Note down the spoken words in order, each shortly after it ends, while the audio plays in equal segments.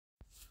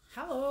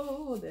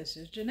Hello, this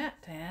is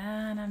Jeanette,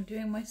 and I'm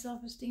doing my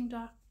self-esteem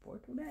talk for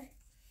today.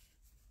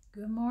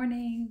 Good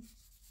morning.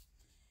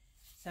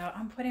 So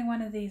I'm putting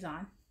one of these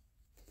on.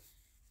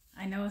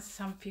 I know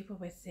some people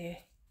would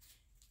say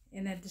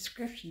in the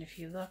description, if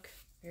you look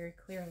very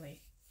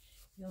clearly,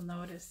 you'll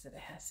notice that it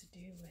has to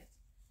do with,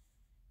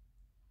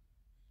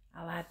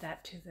 I'll add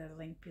that to the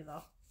link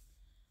below,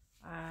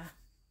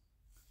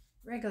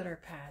 regular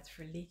pads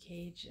for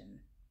leakage and,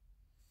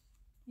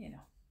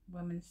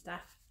 women's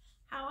stuff.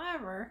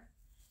 However,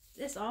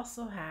 this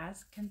also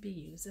can be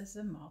used as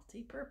a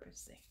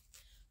multi-purpose thing.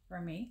 For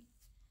me,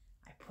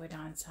 I put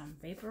on some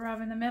vapor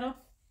rub in the middle,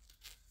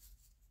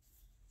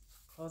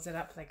 close it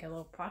up like a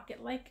little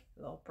pocket-like,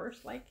 a little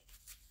purse-like,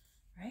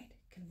 right?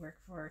 It can work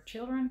for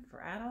children,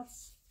 for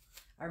adults.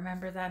 I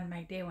remember that in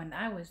my day when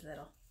I was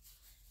little.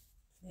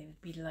 They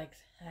would be like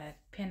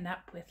pinned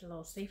up with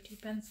little safety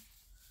pins.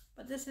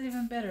 But this is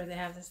even better. They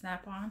have the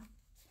snap-on.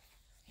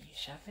 And you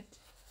shove it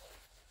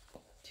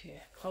to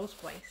a close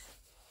place.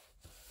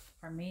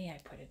 For me, I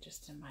put it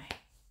just in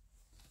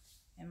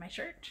my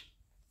shirt.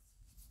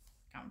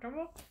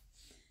 Comfortable.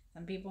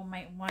 Some people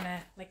might want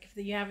to, like if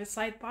you have a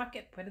side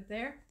pocket, put it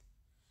there.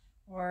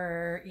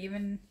 Or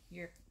even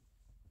your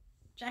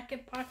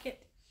jacket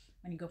pocket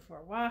when you go for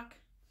a walk.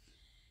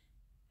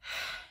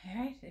 All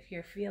right, if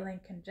you're feeling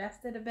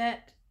congested a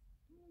bit,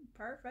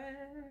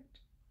 perfect.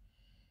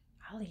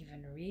 I'll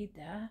even read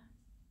the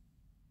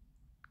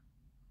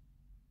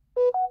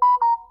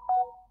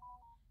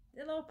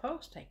little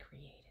post I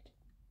created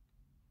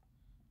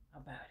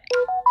about it.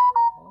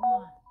 Hold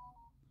on.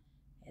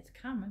 It's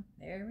coming.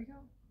 There we go.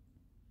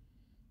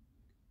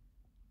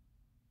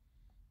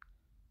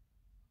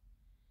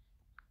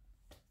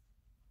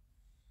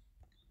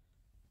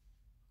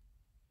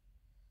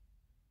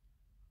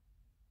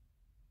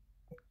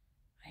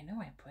 I know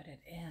I put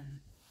it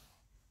in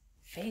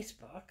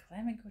Facebook.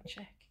 Let me go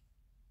check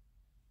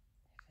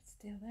if it's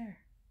still there.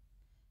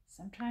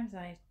 Sometimes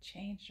I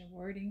change the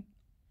wording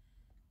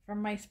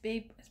from my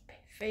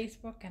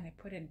Facebook and I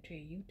put it into a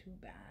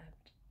YouTube ad.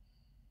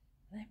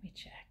 Let me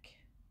check.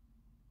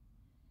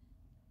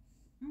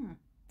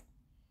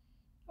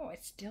 Oh,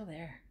 it's still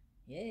there.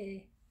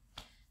 Yay.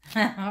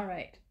 All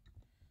right.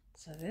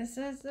 So this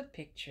is the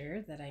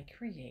picture that I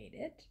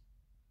created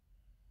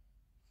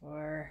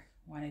for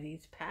one of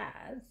these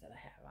pads that I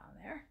have on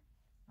there.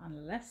 On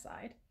the left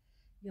side,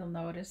 you'll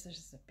notice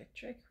there's a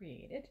picture I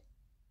created,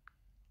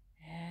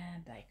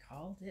 and I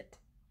called it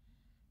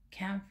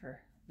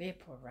Camphor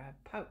Vapor Rub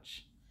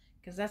Pouch,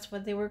 because that's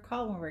what they were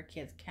called when we were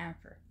kids,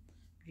 camphor.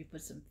 If you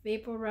put some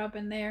vapor rub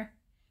in there,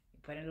 you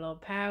put in a little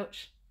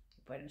pouch,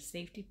 you put in a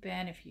safety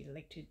pin if you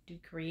like to do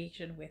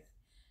creation with,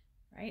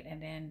 right?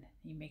 And then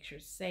you make sure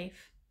it's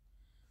safe.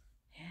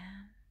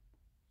 And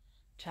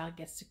child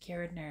gets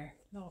secured in their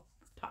little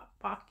top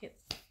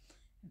pockets.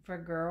 And for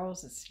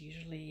girls, it's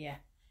usually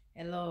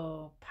a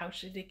little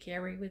pouch that they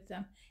carry with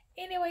them.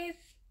 Anyways,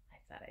 I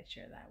thought I'd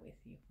share that with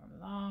you from a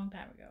long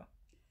time ago.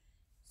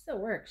 Still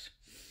works.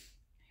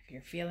 If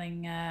you're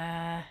feeling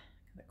the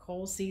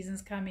cold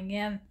season's coming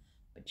in,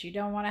 but you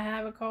don't want to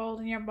have a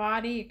cold in your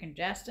body, you're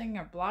congesting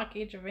or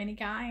blockage of any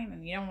kind,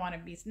 and you don't want to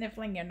be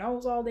sniffling your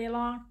nose all day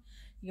long,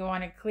 you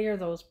want to clear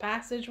those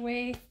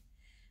passageways.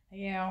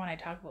 When I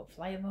talk about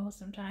flight mode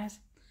sometimes,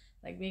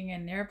 like being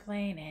in an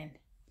airplane, and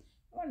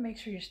you want to make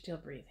sure you're still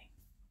breathing,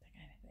 that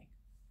kind of thing.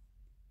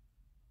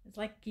 It's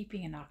like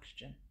keeping an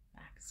oxygen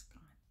mask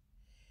on.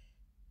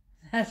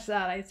 That's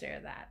thought I'd share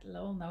that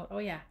little note. Oh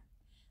yeah,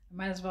 I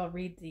might as well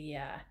read the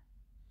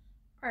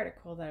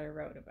article that I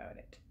wrote about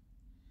it.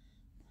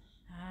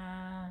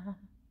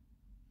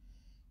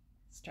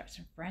 Starts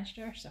in French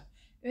there. So,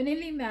 une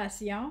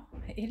élimination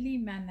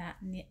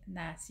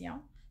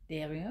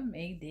des rhumes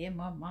et des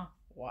moments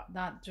froids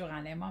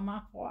durant les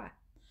moments froids.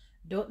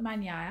 D'autres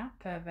manières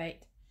peuvent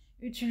être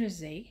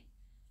utilisées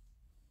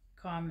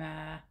comme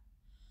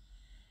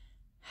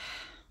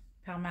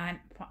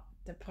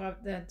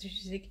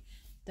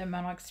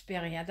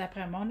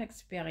d'après mon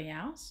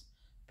expérience,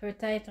 peut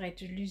être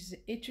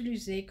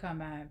utilisé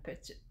comme une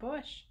petite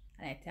poche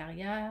à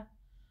l'intérieur,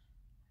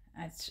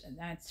 un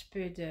petit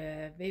peu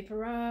de vapor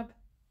rub,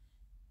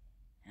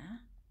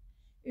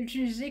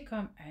 utilisé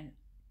comme un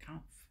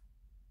camphre.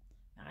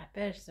 Je me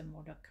rappelle ce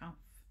mot-là, camphre.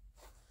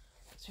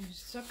 Tu uses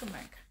ça comme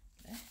un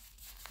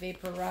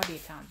vapor rub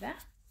est en dedans.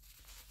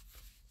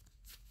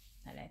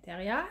 À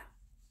l'intérieur,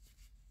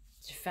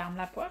 tu fermes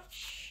la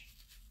poche.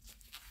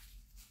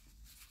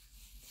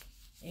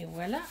 Et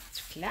voilà,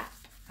 tu clapes.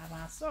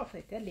 Avant ça,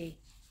 c'était les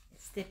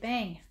petites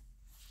épingles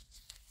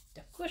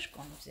de couche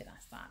qu'on usait dans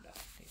ce temps-là,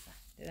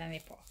 des années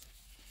passées.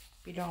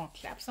 Puis là, on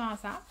clappe ça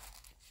ensemble.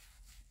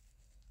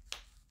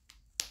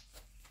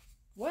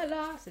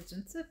 Voilà, c'est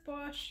une petite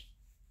poche.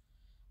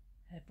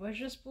 C'est pas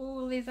juste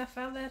pour les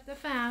affaires de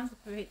femmes, ça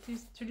peut être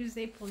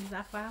utilisé pour les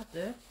affaires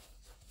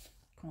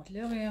contre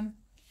le rhume.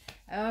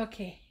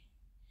 Ok.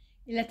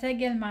 Il est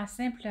également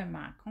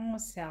simplement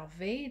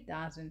conservé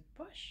dans une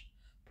poche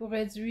pour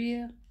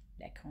réduire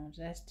la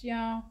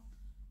congestion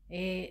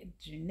et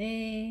du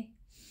nez.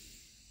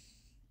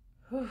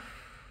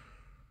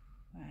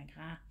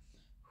 grand.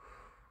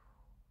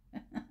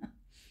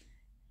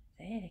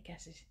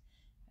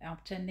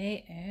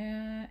 Obtenez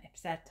un, et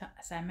puis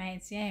ça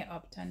maintient,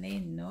 obtenez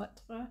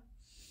notre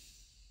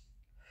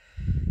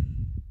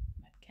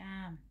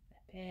calme, la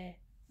paix,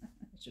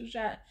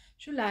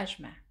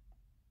 soulagement.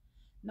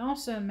 Non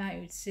seulement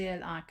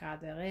utile en cas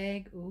de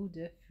règle ou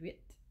de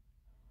fuite,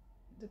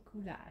 de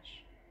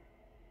coulage.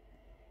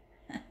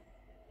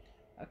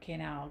 Okay,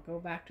 now I'll go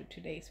back to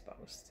today's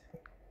post.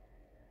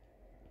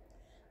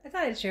 I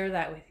thought I'd share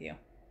that with you.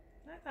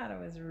 I thought it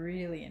was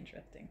really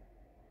interesting.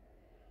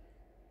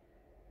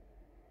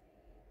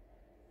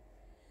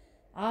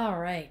 All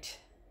right.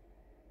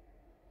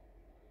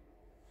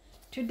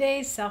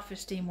 Today's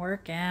self-esteem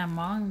work,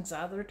 amongst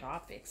other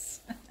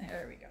topics.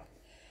 There we go.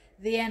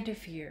 The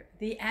anti-fear,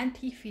 the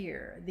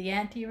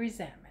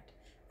anti-resentment,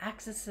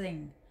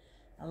 accessing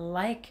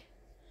like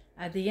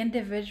the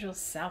individual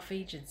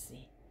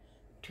self-agency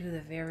to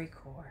the very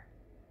core,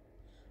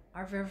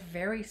 our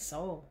very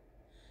soul,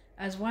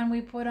 as when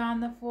we put on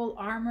the full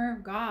armor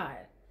of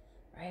God,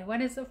 right?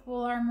 What is the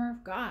full armor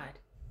of God?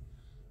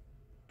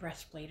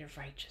 Breastplate of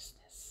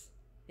righteousness,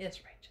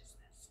 His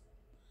righteousness.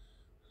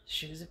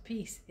 Shoes of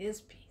peace,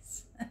 His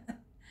peace,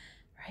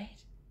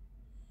 right?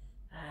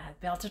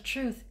 Belt of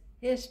truth,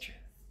 His truth.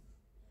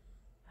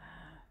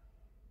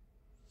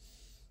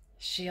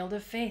 Shield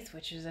of faith,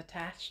 which is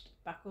attached,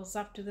 buckles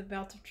up to the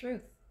belt of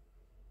truth,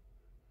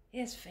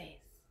 His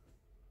faith,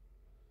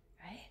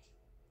 right?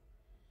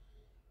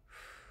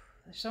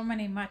 There's so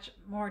much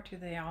more to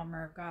the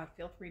armor of God.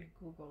 Feel free to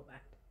Google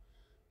that.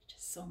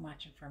 Just so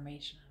much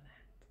information on that.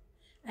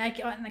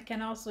 And I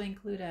can also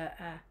include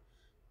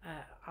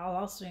I'll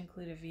also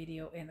include a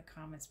video in the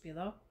comments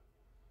below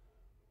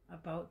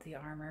about the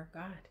armor of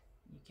God.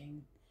 You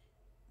can,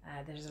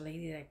 there's a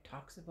lady that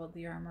talks about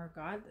the armor of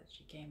God that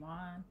she came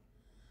on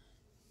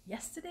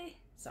yesterday.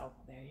 So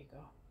there you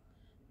go.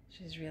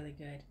 She's really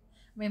good.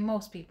 I mean,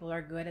 most people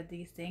are good at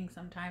these things.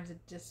 Sometimes it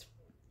just,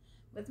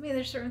 with me,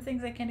 there's certain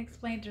things I can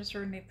explain to a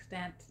certain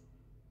extent,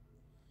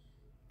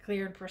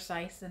 clear and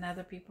precise, and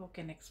other people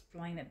can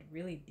explain it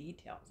really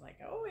detailed.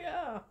 Like, oh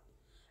yeah,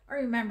 I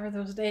remember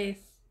those days.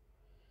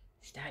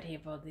 Study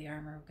about the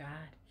armor of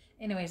God.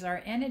 Anyways,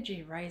 our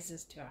energy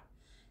rises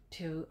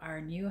to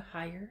our new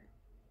higher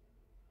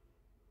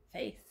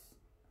faith.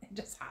 It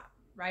just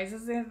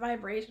rises in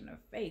vibration of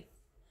faith.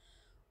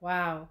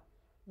 Wow,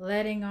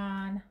 letting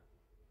on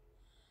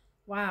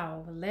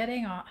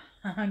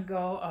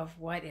go of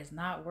what is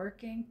not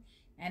working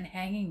and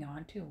hanging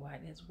on to what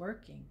is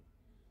working.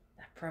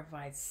 That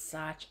provides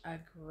such a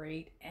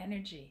great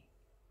energy.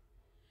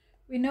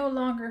 We no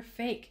longer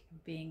fake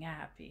being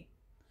happy.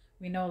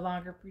 We no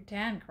longer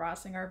pretend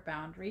crossing our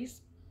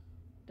boundaries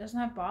does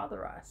not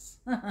bother us.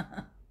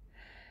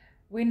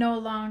 We no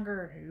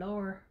longer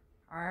lower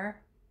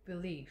our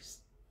beliefs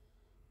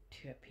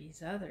to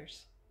appease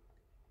others.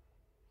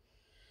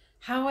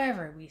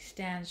 However, we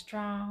stand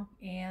strong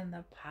in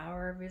the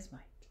power of His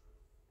might.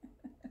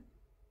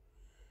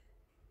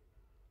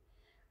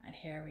 And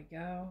here we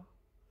go.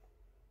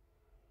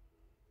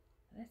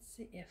 Let's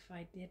see if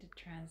I did a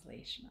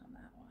translation on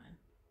that one.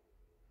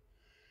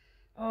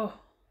 Oh,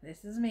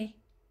 this is me.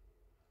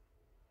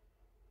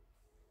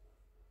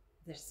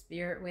 The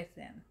spirit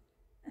within.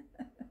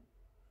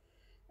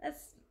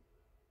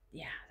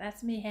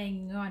 That's me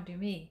hanging on to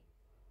me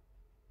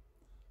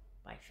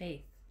by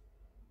faith.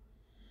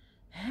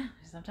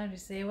 Sometimes we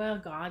say, well,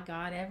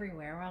 God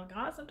everywhere. Well,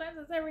 God sometimes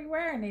is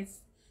everywhere, and it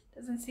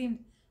doesn't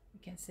seem, we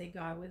can say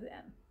God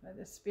within. But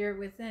the spirit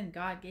within,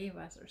 God gave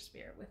us our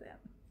spirit within.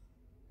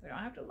 We don't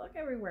have to look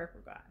everywhere for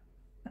God.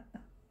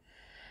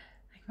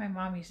 Like my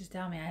mom used to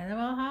tell me, I said,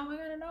 well, how am I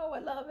going to know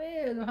what love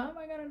is? How am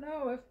I going to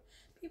know if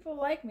people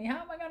like me?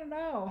 How am I going to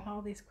know?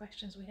 All these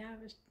questions we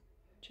have as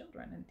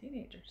children and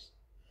teenagers.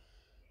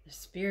 The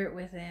spirit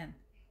within.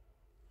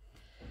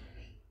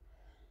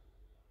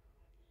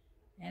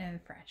 And in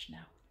French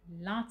now.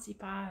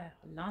 L'anti-peur,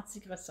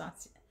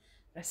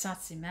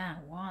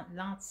 l'anti-ressentiment,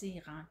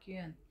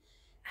 l'anti-rancune.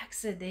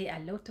 Accéder à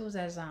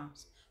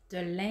l'autosuffisance de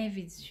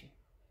l'individu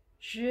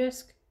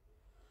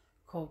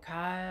jusqu'au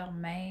cœur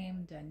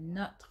même de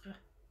notre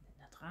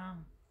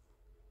âme.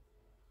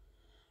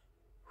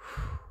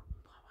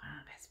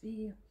 Prends,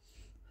 respire,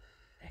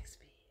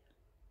 expire.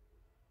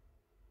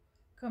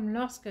 Comme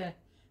lorsque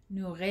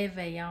nous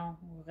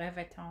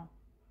revêtons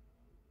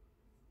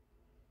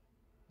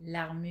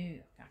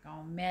l'armure, quand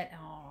on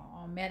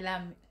met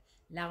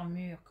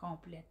l'armure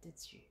complète de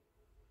Dieu.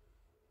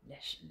 Le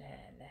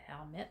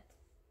helmet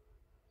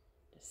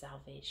de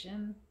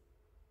salvation,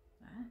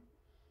 hein?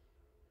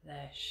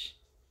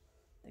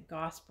 The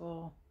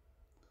gospel,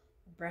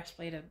 the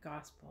breastplate of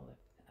gospel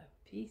of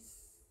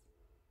peace.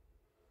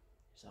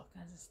 There's all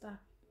kinds of stuff.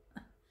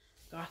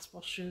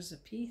 Gospel shoes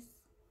of peace,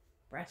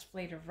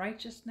 breastplate of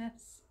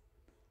righteousness,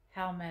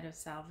 helmet of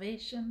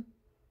salvation,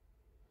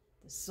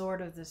 the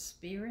sword of the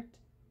spirit.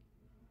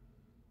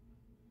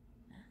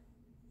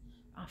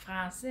 En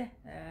français,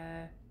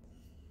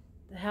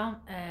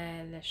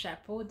 le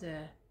chapeau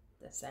de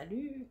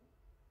salut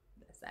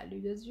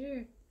de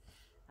Dieu.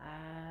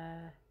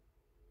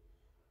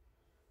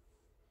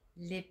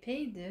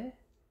 l'épée de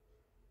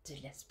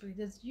l'Esprit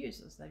de Dieu.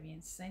 Ça vient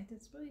du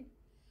Saint-Esprit.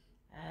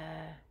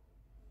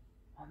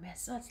 On met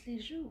ça tous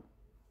les jours.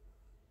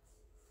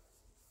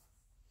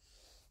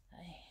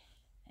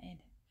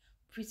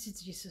 Vous pouvez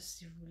étudier ça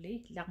si vous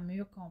voulez.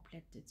 L'armure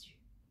complète de Dieu.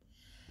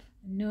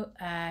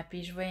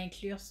 Puis je vais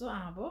inclure ça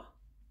en bas.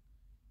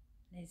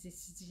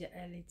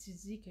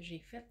 L'étudie que j'ai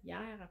faite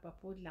hier à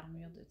propos de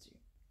l'armure de Dieu.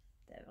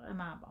 C'était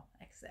vraiment bon,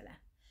 excellent.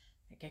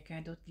 Il y a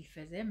quelqu'un d'autre qui le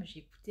faisait, mais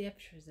j'écoutais et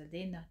je faisais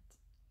des notes.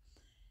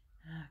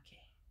 OK.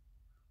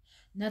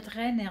 Notre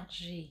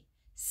énergie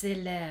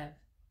s'élève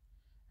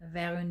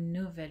vers une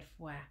nouvelle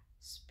foi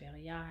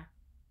supérieure.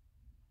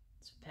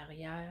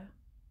 Supérieure.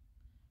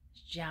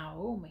 Je dis en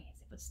haut, mais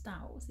c'est pas tout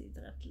en haut, c'est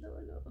direct là.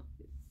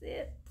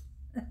 C'est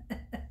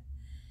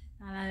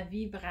dans la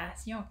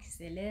vibration qui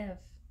s'élève.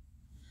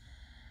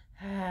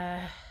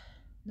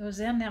 Nos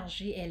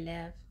énergies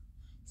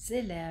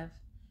s'élèvent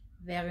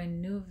vers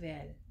une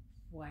nouvelle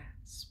voie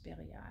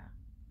supérieure.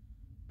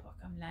 Pas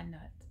comme la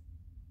nôtre,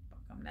 pas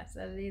comme la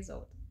celle des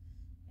autres,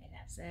 mais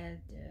la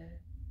celle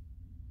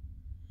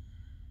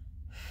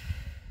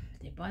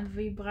des bonnes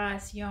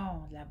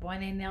vibrations, de la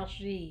bonne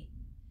énergie,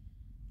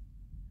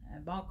 un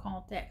bon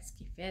contexte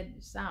qui fait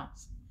du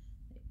sens.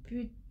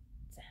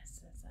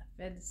 Ça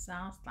fait du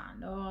sens, c'est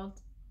en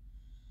ordre.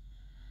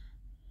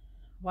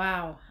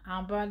 Wow!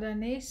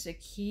 Abandonner ce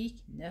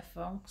qui ne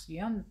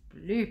fonctionne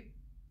plus.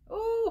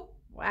 Oh!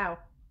 Wow!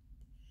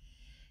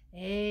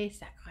 Et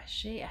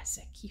s'accrocher à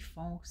ce qui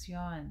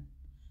fonctionne.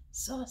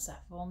 Ça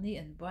fournit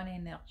une bonne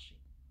énergie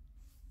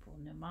pour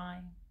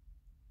nous-mêmes,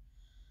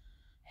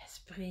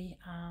 esprit,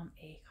 âme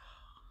et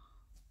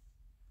corps.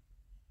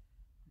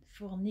 Une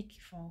fournit qui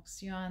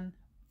fonctionne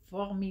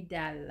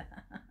formidable.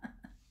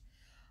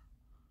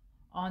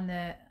 On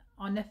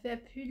ne fait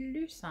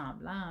plus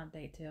semblant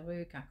d'être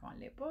heureux quand on ne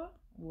l'est pas,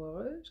 ou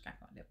heureuse quand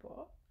on ne l'est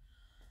pas.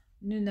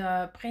 Nous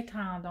ne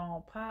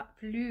prétendons pas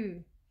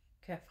plus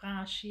que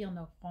franchir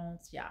nos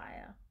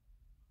frontières.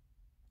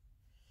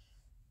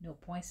 Nos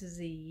points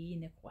CZI,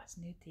 nos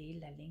croissants-nutés,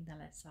 la ligne dans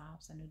la sable,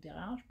 ça ne nous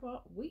dérange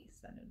pas? Oui,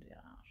 ça nous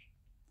dérange.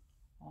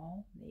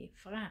 On est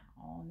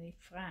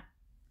franc.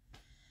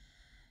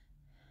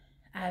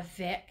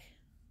 Avec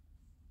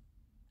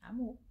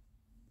amour.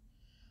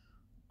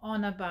 On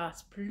ne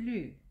base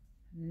plus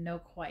nos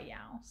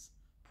croyances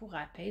pour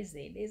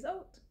apaiser les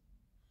autres.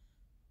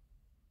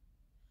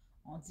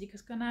 On dit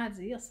ce qu'on a à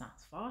dire sans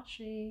se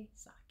fâcher,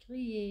 sans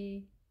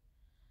crier,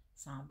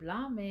 sans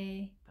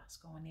blâmer, parce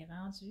qu'on est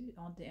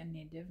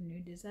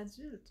devenu des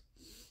adultes.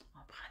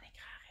 On prend des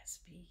grands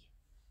respires,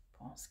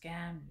 puis on se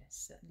calme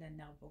le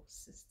nerveux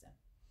système.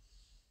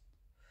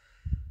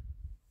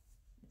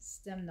 Le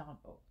système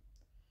nerveux.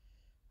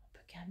 On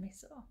peut calmer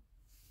ça.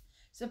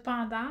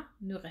 Cependant,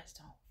 nous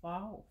restons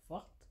forts ou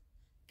fortes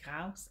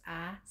grâce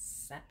à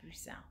sa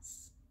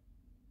puissance.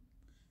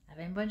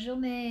 Avez une bonne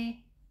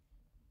journée.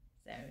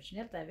 C'est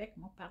Ginette avec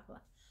moi que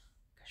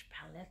je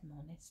parlais de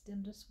mon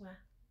estime de soi.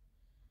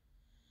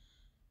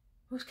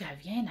 Où est-ce qu'elle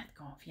vient, notre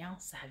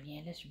confiance? Ça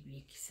vient de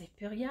celui qui est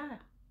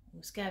supérieur. Où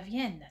est-ce qu'elle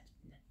vient,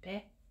 notre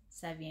paix?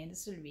 Ça vient de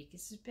celui qui est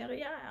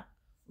supérieur.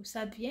 Où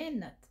ça vient,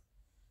 notre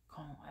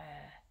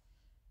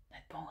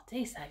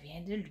bonté? Ça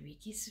vient de lui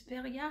qui est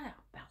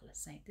supérieur par le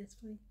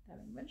Saint-Esprit.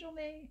 Avez une bonne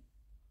journée.